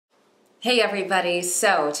Hey everybody,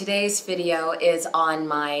 so today's video is on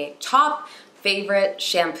my top favorite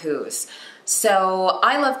shampoos. So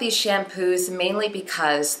I love these shampoos mainly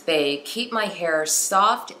because they keep my hair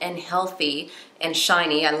soft and healthy and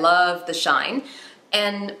shiny. I love the shine.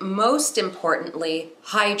 And most importantly,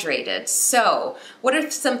 hydrated. So what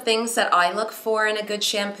are some things that I look for in a good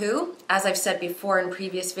shampoo? As I've said before in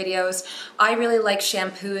previous videos, I really like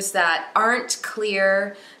shampoos that aren't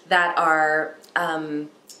clear, that are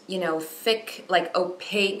thick, like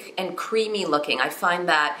opaque and creamy looking. I find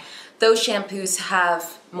that those shampoos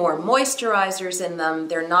have more moisturizers in them.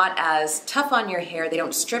 They're not as tough on your hair. They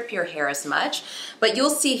don't strip your hair as much. But you'll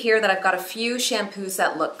see here that I've got a few shampoos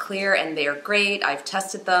that look clear and they're great. I've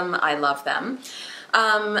tested them. I love them.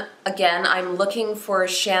 Again, I'm looking for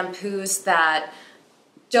shampoos that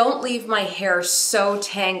don't leave my hair so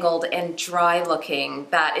tangled and dry looking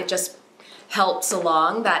that it just helps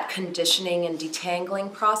along that conditioning and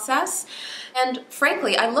detangling process. And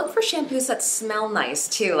frankly, I look for shampoos that smell nice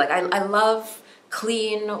too. Like I love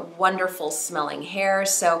clean, wonderful smelling hair.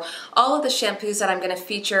 So all of the shampoos that I'm gonna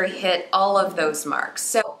feature hit all of those marks.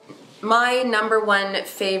 So my number one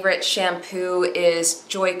favorite shampoo is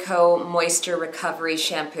Joico Moisture Recovery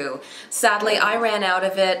Shampoo. Sadly, I ran out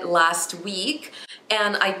of it last week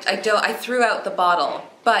and I threw out the bottle.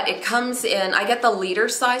 But it comes in, I get the liter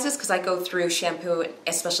sizes because I go through shampoo,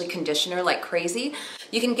 especially conditioner, like crazy.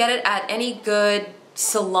 You can get it at any good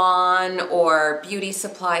salon or beauty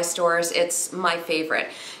supply stores. It's my favorite.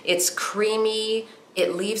 It's creamy,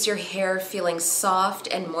 it leaves your hair feeling soft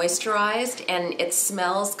and moisturized, and it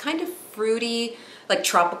smells kind of fruity, like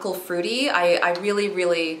tropical fruity. I really,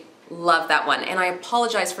 really love that one. And I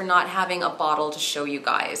apologize for not having a bottle to show you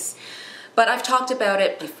guys. But I've talked about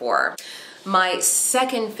it before. My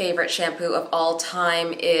second favorite shampoo of all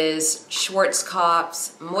time is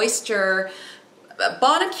Schwarzkopf's Moisture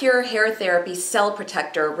Bonacure Hair Therapy Cell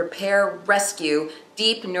Protector Repair Rescue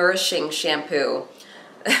Deep Nourishing Shampoo.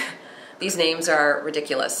 These names are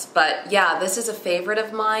ridiculous, but yeah, this is a favorite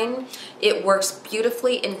of mine. It works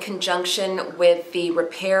beautifully in conjunction with the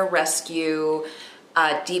Repair Rescue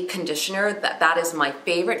deep conditioner. That is my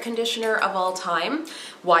favorite conditioner of all time.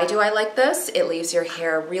 Why do I like this? It leaves your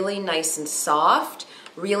hair really nice and soft,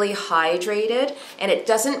 really hydrated, and it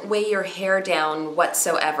doesn't weigh your hair down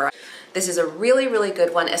whatsoever. This is a really, really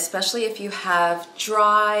good one, especially if you have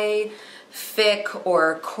dry, thick,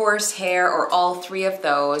 or coarse hair, or all three of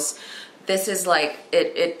those. This is like,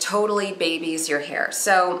 it totally babies your hair.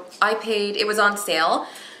 So I paid, it was on sale,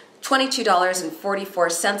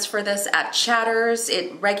 $22.44 for this at Chatters.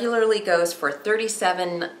 It regularly goes for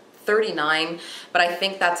 $37.39, but I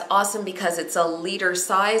think that's awesome because it's a liter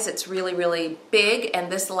size. It's really, really big,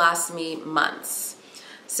 and this lasts me months.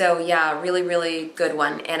 So yeah, really, really good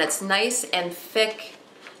one. And it's nice and thick,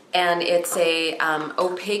 and it's a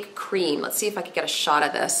opaque cream. Let's see if I can get a shot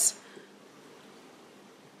of this.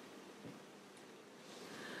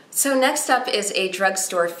 So next up is a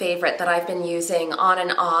drugstore favorite that I've been using on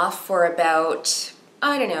and off for about,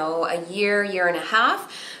 I don't know, a year, year and a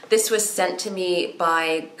half. This was sent to me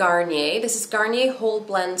by Garnier. This is Garnier Whole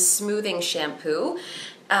Blend Smoothing Shampoo.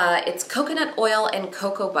 It's coconut oil and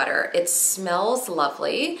cocoa butter. It smells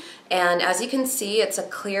lovely, and as you can see, it's a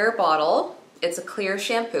clear bottle. It's a clear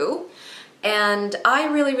shampoo. And I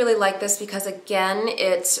really, really like this because, again,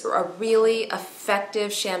 it's a really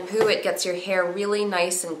effective shampoo. It gets your hair really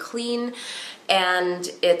nice and clean, and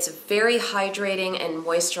it's very hydrating and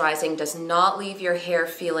moisturizing, does not leave your hair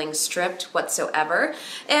feeling stripped whatsoever.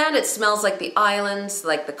 And it smells like the islands,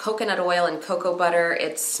 like the coconut oil and cocoa butter.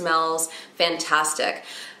 It smells fantastic.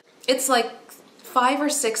 It's like $5 or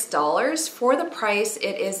 $6 for the price.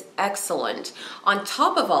 It is excellent. On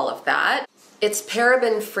top of all of that, it's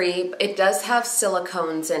paraben free. It does have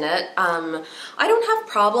silicones in it. I don't have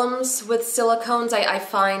problems with silicones. I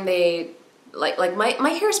find they, like my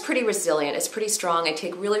hair is pretty resilient. It's pretty strong. I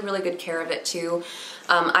take really, really good care of it too.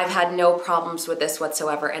 I've had no problems with this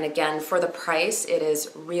whatsoever. And again, for the price, it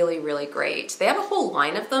is really, really great. They have a whole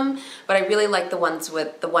line of them, but I really like the one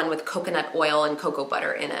with coconut oil and cocoa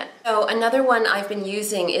butter in it. So another one I've been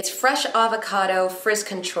using is Fresh Avocado Frizz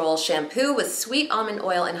Control Shampoo with sweet almond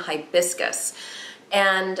oil and hibiscus.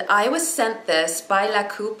 And I was sent this by La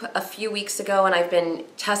Coupe a few weeks ago, and I've been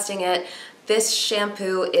testing it. This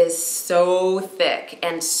shampoo is so thick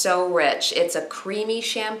and so rich. It's a creamy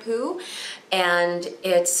shampoo, and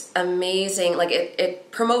it's amazing. Like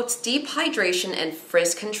it promotes deep hydration and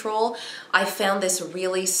frizz control. I found this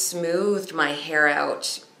really smoothed my hair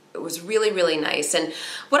out. It was really, really nice. And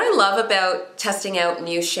what I love about testing out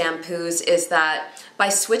new shampoos is that by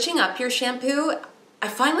switching up your shampoo, I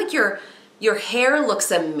find like you're your hair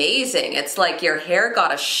looks amazing. It's like your hair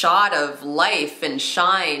got a shot of life and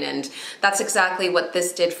shine, and that's exactly what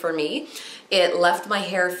this did for me. It left my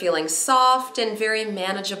hair feeling soft and very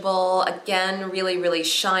manageable. Again, really, really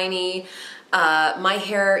shiny. My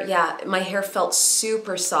hair felt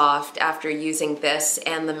super soft after using this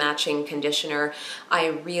and the matching conditioner. I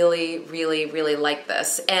really, really, really like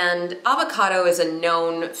this. And avocado is a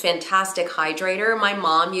known fantastic hydrator. My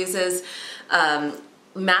mom uses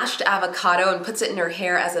mashed avocado and puts it in her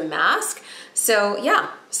hair as a mask. So yeah,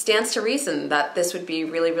 stands to reason that this would be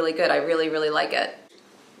really, really good. I really, really like it.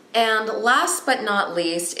 And last but not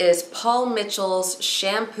least is Paul Mitchell's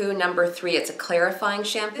shampoo number 3. It's a clarifying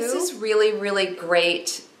shampoo. This is really, really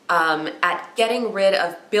great at getting rid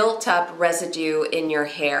of built up residue in your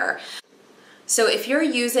hair. So if you're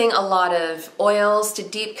using a lot of oils to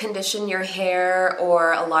deep condition your hair,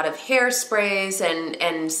 or a lot of hairsprays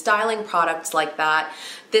and styling products like that,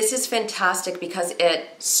 this is fantastic because it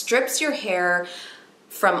strips your hair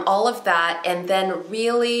from all of that and then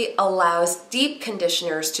really allows deep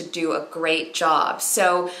conditioners to do a great job.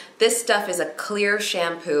 So this stuff is a clear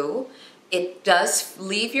shampoo. It does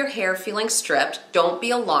leave your hair feeling stripped. Don't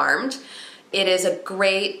be alarmed. It is a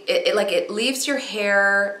great, it leaves your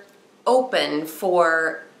hair open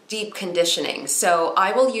for deep conditioning. So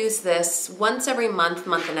I will use this once every month,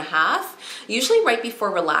 month and a half, usually right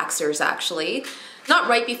before relaxers actually. Not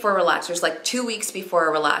right before relaxers, like 2 weeks before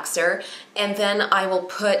a relaxer. And then I will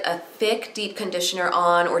put a thick deep conditioner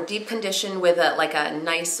on, or deep condition with a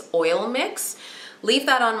nice oil mix. Leave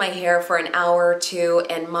that on my hair for an hour or two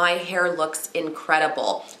and my hair looks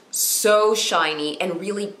incredible. So shiny and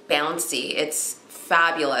really bouncy. It's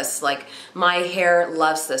fabulous. Like, my hair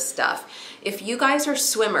loves this stuff. If you guys are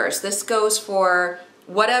swimmers, this goes for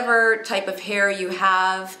whatever type of hair you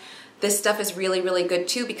have. This stuff is really, really good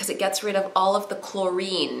too because it gets rid of all of the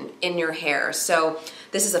chlorine in your hair. So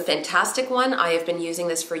this is a fantastic one. I have been using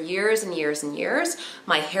this for years and years and years.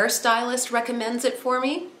 My hairstylist recommends it for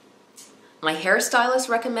me. My hairstylist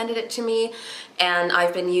recommended it to me, and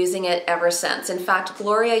I've been using it ever since. In fact,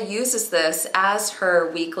 Gloria uses this as her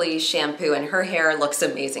weekly shampoo, and her hair looks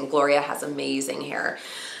amazing. Gloria has amazing hair.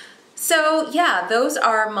 So yeah, those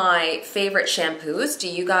are my favorite shampoos. Do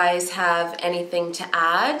you guys have anything to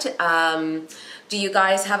add? Do you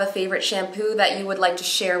guys have a favorite shampoo that you would like to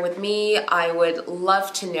share with me? I would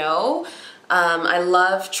love to know. I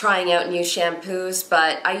love trying out new shampoos,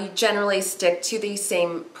 but I generally stick to these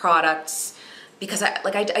same products because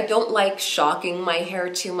I don't like shocking my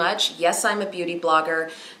hair too much. Yes, I'm a beauty blogger.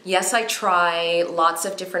 Yes, I try lots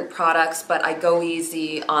of different products, but I go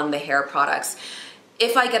easy on the hair products.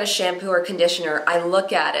 If I get a shampoo or conditioner, I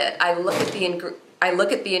look at it. I look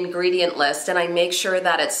at the ingredient list, and I make sure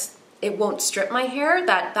that it won't strip my hair.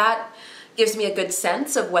 That gives me a good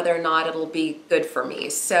sense of whether or not it'll be good for me.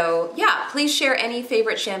 So yeah, please share any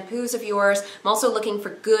favorite shampoos of yours. I'm also looking for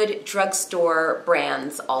good drugstore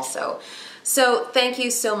brands also. So thank you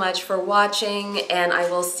so much for watching, and I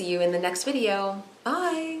will see you in the next video.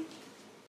 Bye.